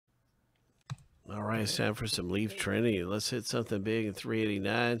All right, it's time for some Leaf Trinity. Let's hit something big in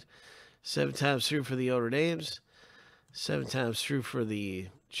 389. 7 times through for the older names, 7 times through for the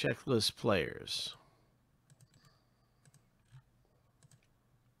checklist players.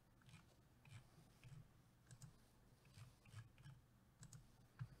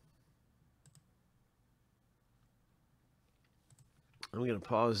 I'm going to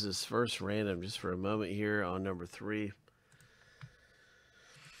pause this first random just for a moment here on number 3.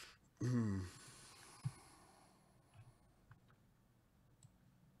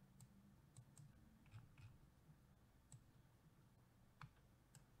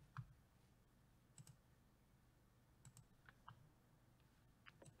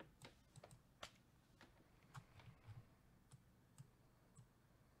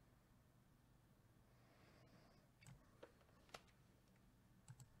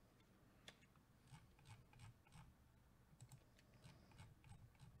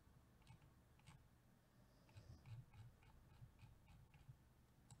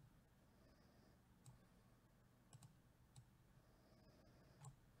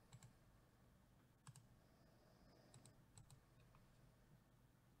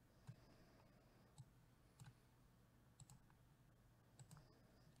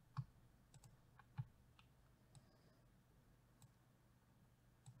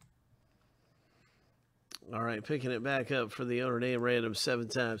 All right, picking it back up for the owner name random 7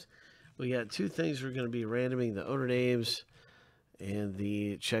 times. We got 2 things we're going to be randoming: the owner names and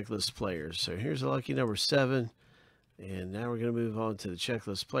the checklist players. So here's a lucky number 7. And now we're going to move on to the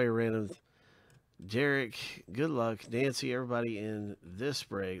checklist player random. Derek, good luck. Nancy, everybody in this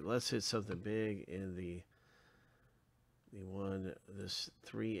break. Let's hit something big in the one, this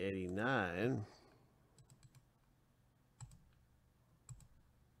 389.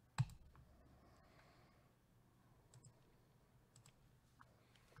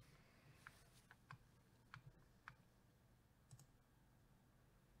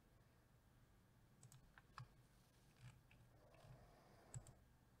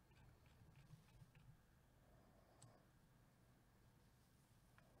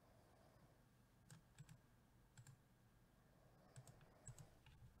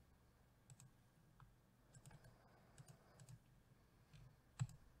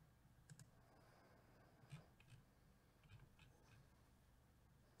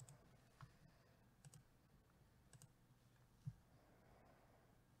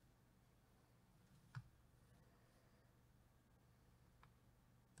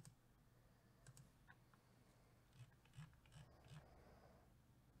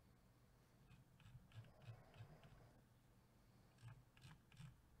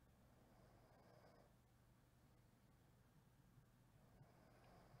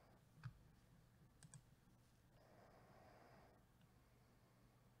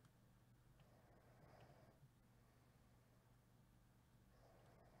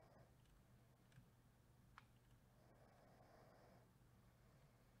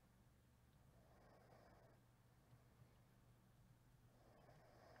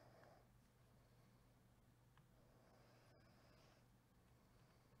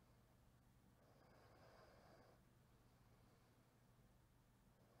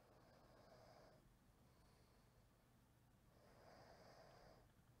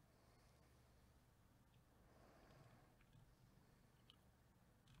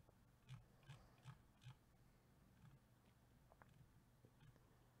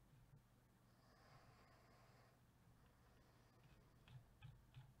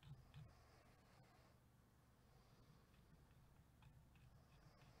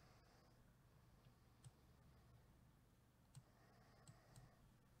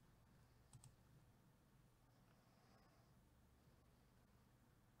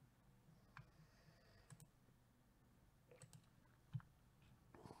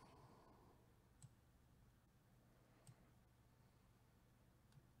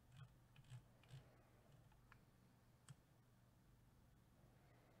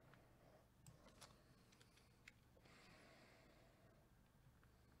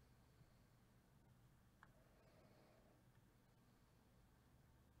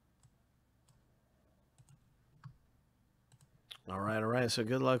 All right, all right. So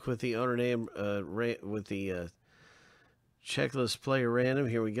good luck with the owner name, with the checklist player random.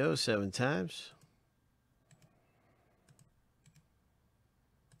 Here we go, 7 times.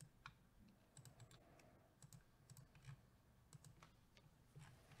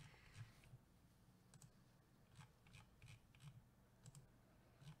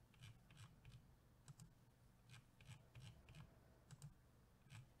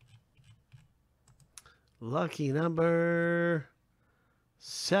 Lucky number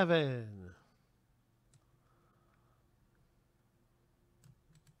 7.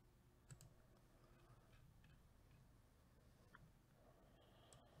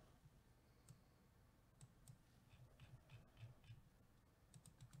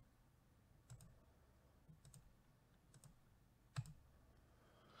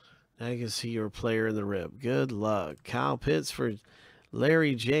 I can see your player in the rip. Good luck. Kyle Pitts for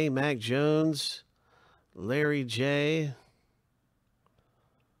Larry J. Mac Jones. Larry J.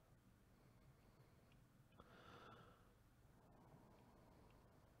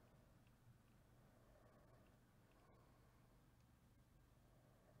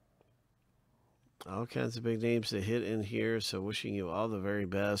 All kinds of big names to hit in here. So wishing you all the very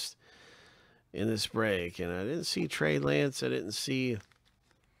best in this break. And I didn't see Trey Lance. I didn't see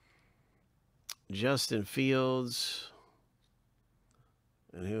Justin Fields.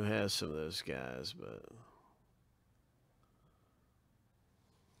 And who has some of those guys? But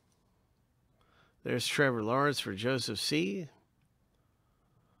there's Trevor Lawrence for Joseph C.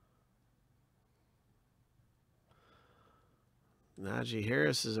 Najee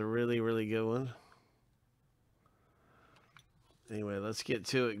Harris is a really, really good one. Anyway, let's get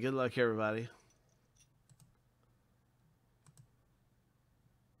to it. Good luck, everybody.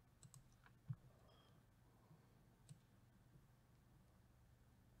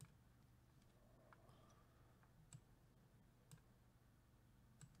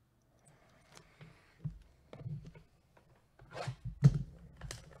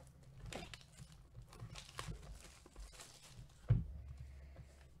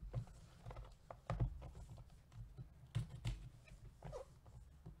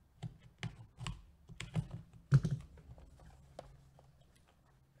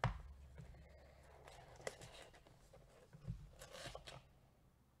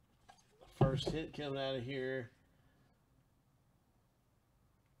 First hit coming out of here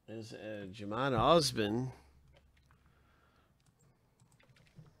is Jamon Osmond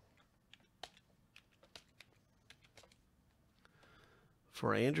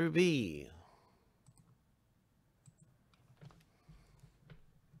for Andrew B.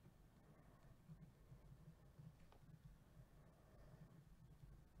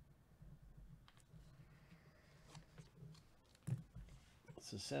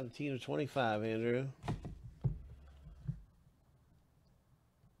 It's a 17 of 25, Andrew.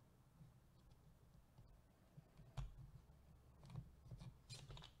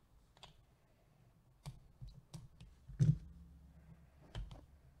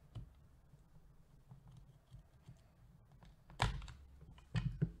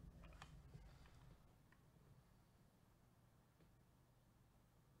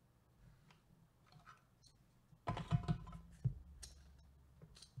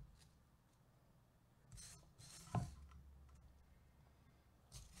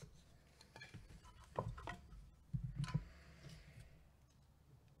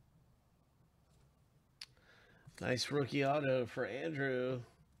 Nice rookie auto for Andrew.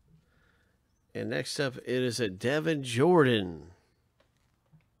 And next up, it is a Devin Jordan.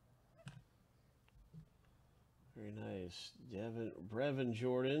 Very nice. Brevin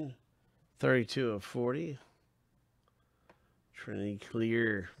Jordan, 32 of 40. Trinity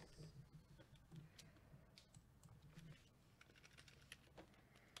clear.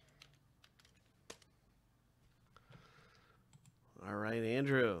 All right,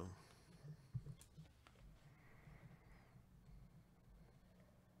 Andrew.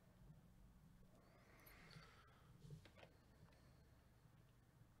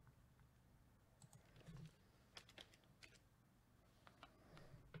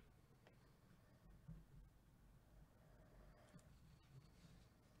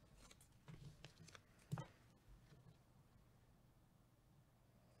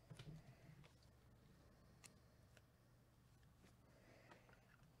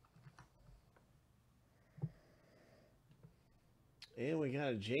 And we got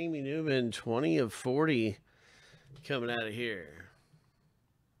a Jamie Newman, 20 of 40 coming out of here.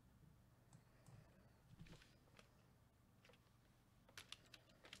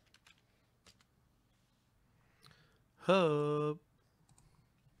 Hub.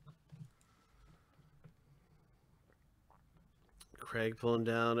 Craig pulling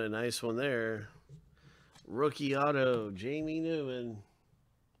down a nice one there. Rookie auto, Jamie Newman.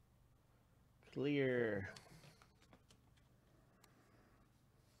 Clear.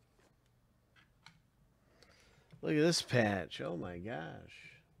 Look at this patch. Oh my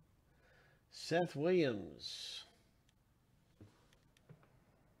gosh. Seth Williams.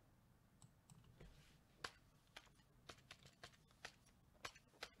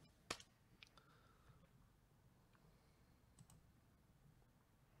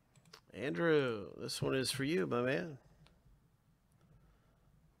 Andrew, this one is for you, my man.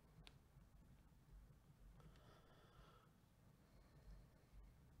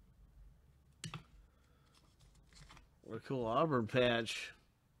 What a cool Auburn patch.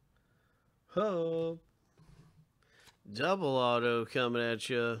 Hope. Double auto coming at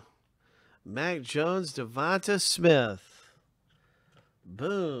you Mac Jones, Devonta Smith.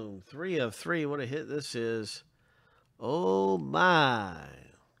 Boom. 3 of 3. What a hit this is. Oh, my.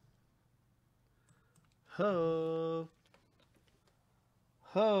 Ho.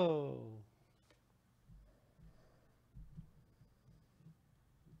 Ho.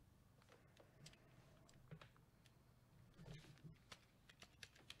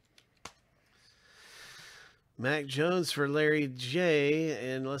 Mac Jones for Larry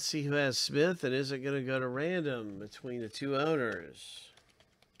J. And let's see who has Smith. And is it going to go to random between the two owners?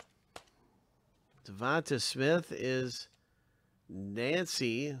 Devonta Smith is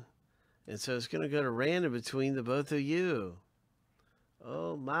Nancy. And so it's going to go to random between the both of you.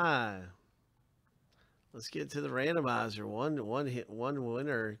 Oh, my. Let's get to the randomizer. One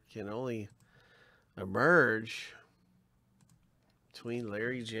winner can only emerge between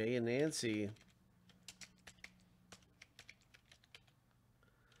Larry J. and Nancy.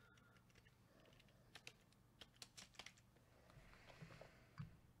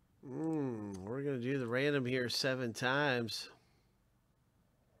 We're going to do the random here 7 times.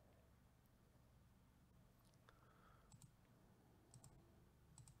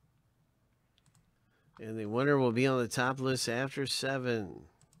 And the winner will be on the top list after 7.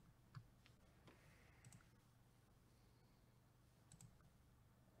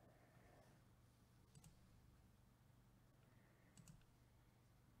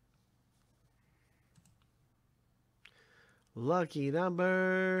 Lucky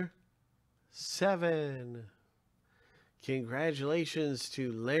number 7. Congratulations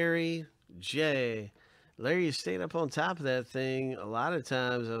to Larry J. Larry, you stayed up on top of that thing. A lot of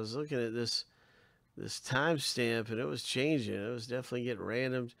times I was looking at this timestamp and it was changing. It was definitely getting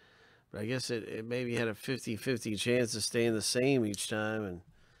random. But I guess it maybe had a 50-50 chance of staying the same each time. And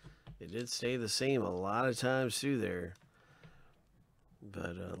it did stay the same a lot of times through there.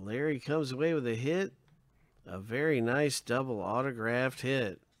 But Larry comes away with a hit. A very nice double autographed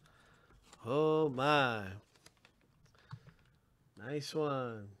hit. Oh, my. Nice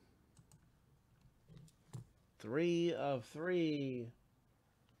one. 3 of 3.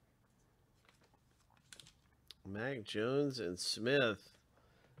 Mac Jones and Smith.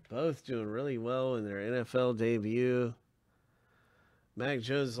 Both doing really well in their NFL debut. Mac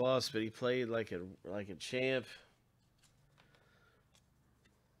Jones lost, but he played like a champ.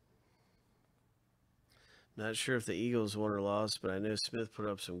 Not sure if the Eagles won or lost, but I know Smith put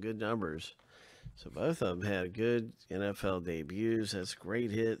up some good numbers. So both of them had good NFL debuts. That's a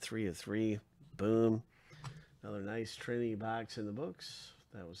great hit. 3 of 3. Boom. Another nice Trinity box in the books.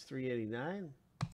 That was $389.